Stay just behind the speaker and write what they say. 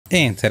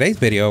In today's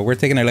video, we're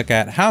taking a look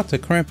at how to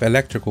crimp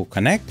electrical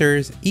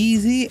connectors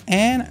easy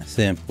and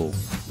simple.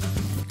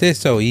 This is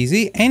so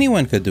easy,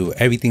 anyone could do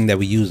everything that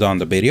we used on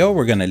the video.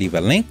 We're going to leave a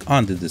link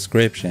on the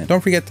description.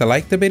 Don't forget to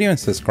like the video and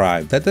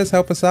subscribe. That does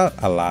help us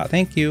out a lot.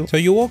 Thank you. So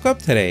you woke up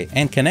today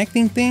and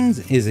connecting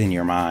things is in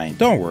your mind.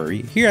 Don't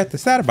worry, here at the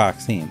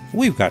StatUpBox team,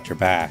 we've got your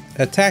back.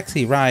 A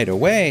taxi ride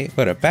away,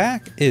 but a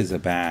back is a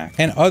back.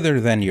 And other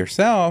than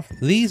yourself,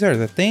 these are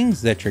the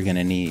things that you're going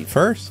to need.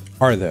 First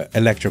are the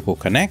electrical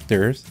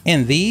connectors,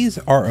 and these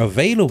are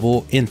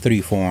available in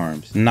three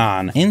forms: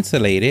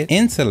 non-insulated,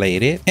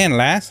 insulated, and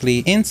lastly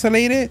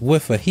insulated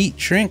with a heat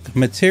shrink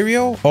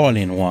material all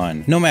in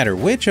one. No matter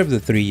which of the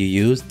three you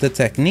use, the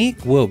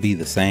technique will be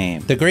the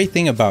same. The great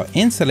thing about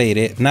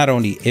insulated, not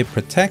only it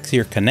protects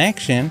your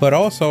connection, but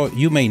also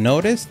you may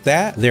notice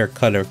that they're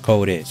color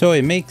coded, so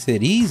it makes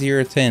it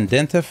easier to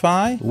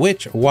identify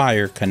which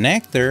wire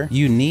connector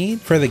you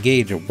need for the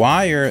gauge of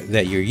wire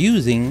that you're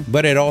using,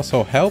 but it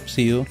also helps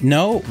you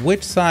know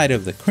which side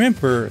of the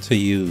crimper to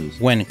use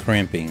when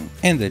crimping.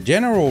 And the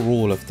general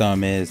rule of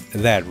thumb is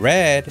that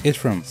red is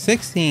from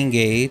 16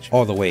 gauge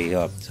all the way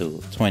up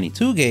to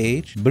 22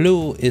 gauge,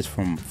 blue is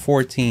from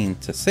 14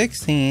 to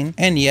 16,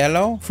 and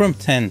yellow from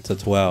 10 to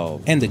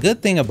 12. And the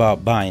good thing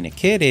about buying a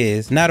kit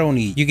is not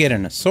only you get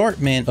an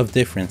assortment of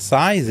different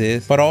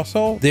sizes, but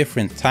also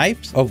different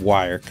types of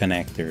wire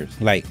connectors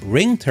like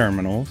ring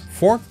terminals,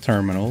 fork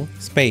terminals,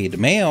 spade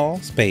male,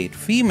 spade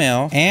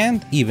female,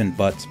 and even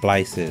butt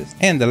splices.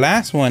 And the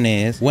last one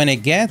is when it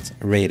gets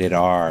rated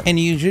R. And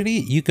usually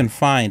you can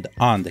find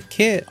on the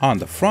kit on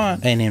the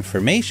front an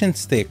information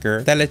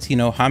sticker that lets you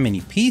know how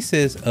many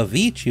pieces of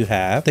each you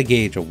have, the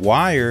gauge of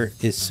wire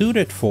is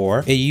suited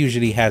for. It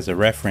usually has a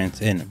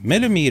reference in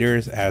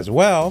millimeters as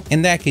well,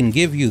 and that can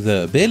give you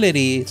the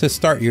ability to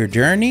start your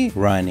journey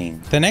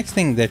running. The next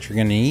thing that you're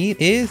going to need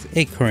is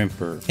a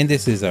crimper, and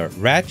this is a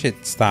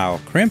ratchet style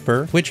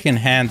crimper which can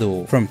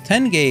handle from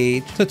 10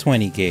 gauge to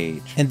 20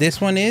 gauge, and this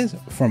one is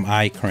from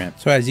Crimp.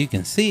 So as you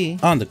can see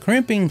on the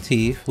crimping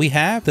teeth, we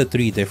have the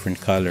three different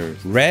colors: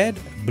 red,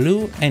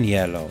 blue, and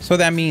yellow. So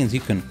that means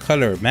you can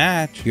color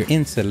match your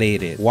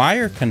insulated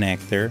wire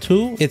connector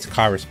to its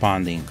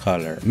corresponding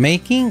color,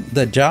 making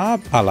the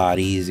job a lot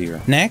easier.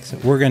 Next,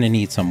 we're going to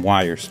need some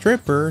wire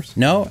strippers.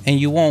 No, and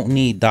you won't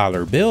need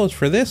dollar bills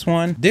for this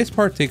one. This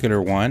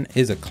particular one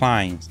is a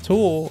Klein's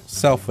tool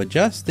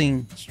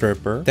self-adjusting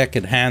stripper that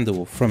could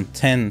handle from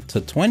 10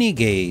 to 20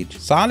 gauge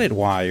solid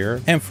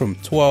wire and from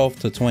 12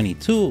 to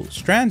 22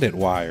 stranded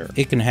wire.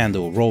 It can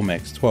handle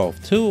Romex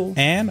 12.2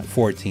 and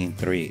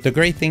 14.3. The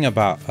great thing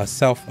about a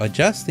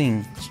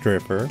self-adjusting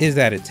stripper is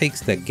that it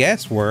takes the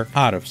guesswork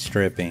out of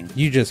stripping.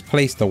 You just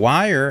place the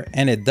wire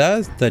and it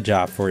does the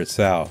job for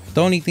itself.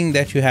 The only thing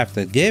that you have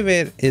to give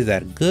it is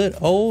that good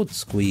old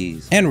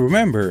squeeze. And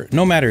remember,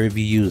 no matter if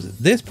you use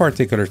this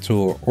particular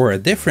tool or a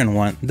different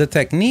one, the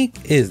technique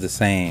is the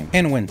same.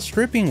 And when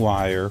stripping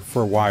wire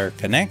for wire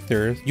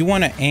connectors, you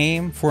want to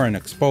aim for an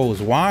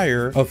exposed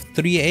wire of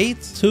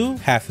 3/8 to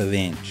 1/2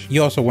 inch.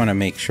 You also want to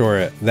make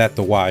sure that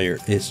the wire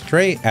is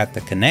straight at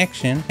the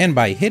connection, and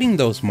by hitting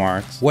those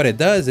marks, what it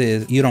does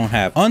is you don't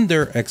have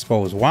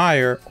underexposed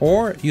wire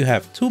or you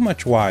have too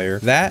much wire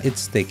that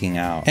it's sticking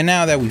out. And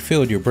now that we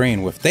filled your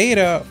brain with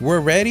data, we're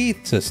ready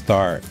to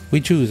start. We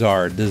choose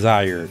our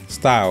desired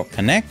style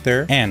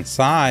connector and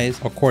size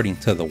according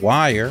to the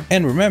wire.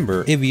 And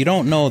remember, if you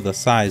don't know the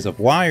size of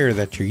wire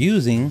that you're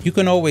using, you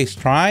can always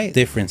try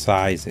different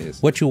sizes.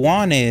 What you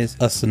want is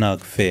a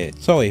snug fit.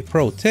 So a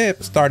pro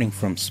tip, starting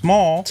from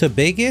small to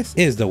biggest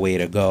is the way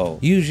to go.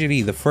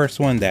 Usually the first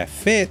one that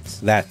fits,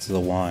 that's the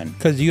one,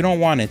 because you don't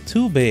want it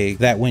too big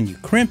that when you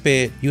crimp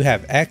it you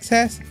have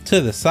excess to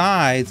the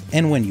sides,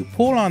 and when you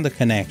pull on the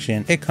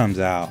connection it comes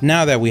out.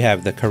 Now that we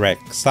have the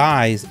correct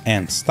size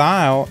and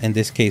style, in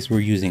this case we're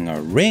using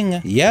a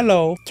ring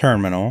yellow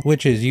terminal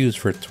which is used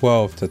for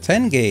 12 to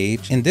 10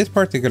 gauge. In this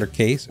particular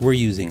case we're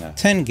using a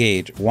 10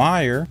 gauge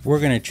wire. We're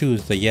going to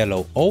choose the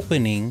yellow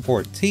opening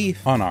for teeth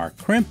on our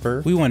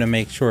crimper. We want to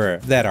make sure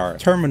that our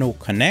terminal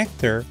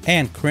connector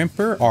and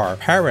crimper are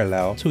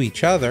parallel to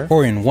each other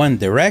or in one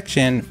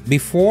direction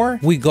before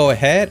we go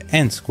ahead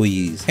and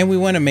squeeze. And we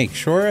want to make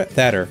sure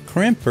that our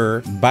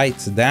crimper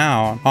bites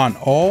down on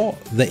all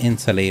the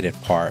insulated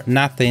part,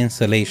 not the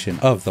insulation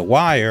of the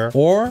wire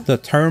or the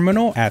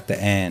terminal at the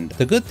end.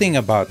 The good thing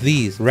about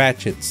these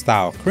ratchet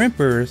style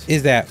crimpers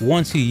is that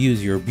once you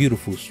use your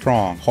beautiful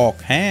strong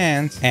Hulk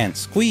hands and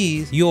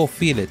squeeze, you'll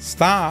feel it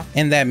stop,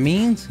 and that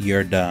means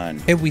you're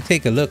done. If we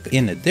take a look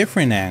in a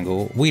different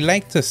angle, we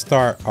like to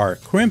start our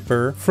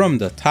crimper from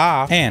the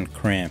top and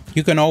crimp.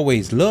 You can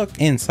always look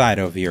inside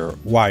of your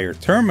wire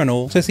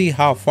terminal to see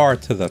how far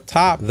to the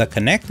top the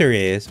connector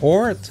is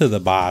or to the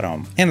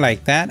bottom, and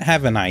like that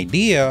have an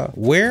idea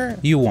where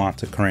you want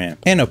to crimp.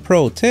 And a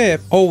pro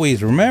tip,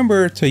 always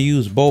remember to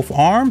use both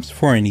arms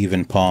for an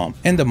even pump.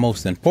 And the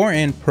most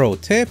important pro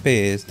tip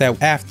is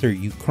that after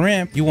you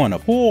crimp, you want to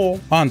pull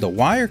on the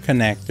wire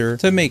connector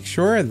to make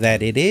sure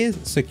that it is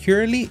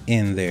securely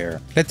in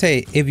there. Let's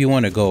say if you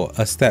want to go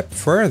a step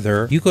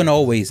further, you can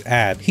always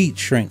add heat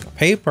shrink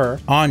paper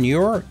on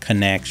your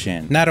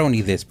connection. Not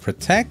only this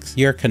protects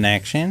your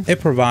connection, it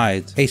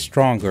provides a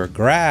stronger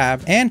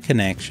grab and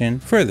connection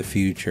for the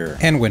future.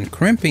 And when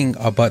crimping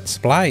a butt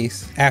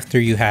splice, after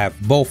you have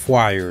both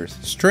wires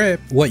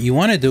stripped, what you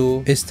want to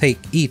do is take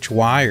each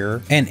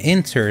wire and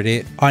insert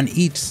it on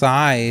each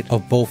side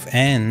of both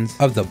ends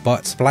of the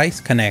butt splice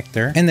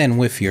connector, and then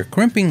with your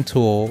crimping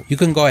tool you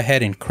can go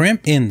ahead and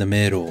crimp in the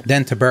middle.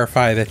 Then to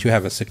verify that you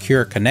have a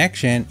secure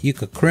connection, you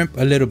could crimp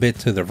a little bit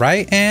to the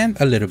right and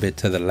a little bit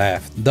to the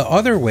left. The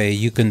other way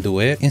you can do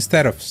it,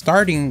 instead of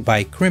starting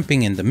by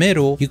crimping in the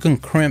middle, you can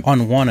crimp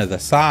on one of the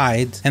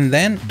sides and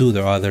then do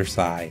the other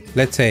side.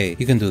 Let's say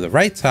you can do the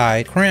right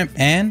side, crimp,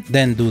 and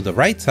then do the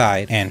right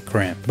side and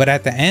crimp. But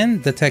at the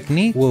end, the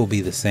technique will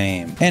be the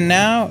same. And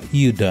now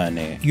you done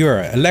it. You're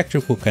an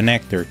electrical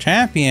connector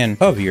champion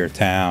of your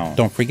town.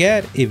 Don't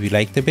forget, if you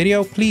liked the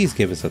video, please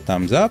give us a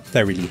thumbs up.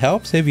 That really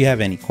helps. If you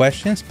have any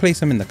questions, place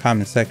them in the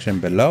comment section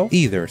below.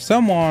 Either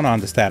someone on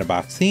the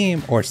StatUpBox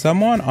team or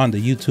someone on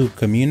the YouTube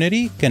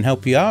community can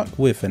help you out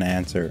with an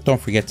answer.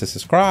 Don't forget to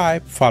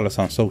subscribe, follow us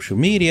on social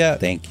media.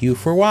 Thank you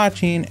for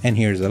watching, and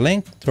here's a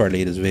link to our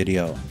latest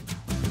video.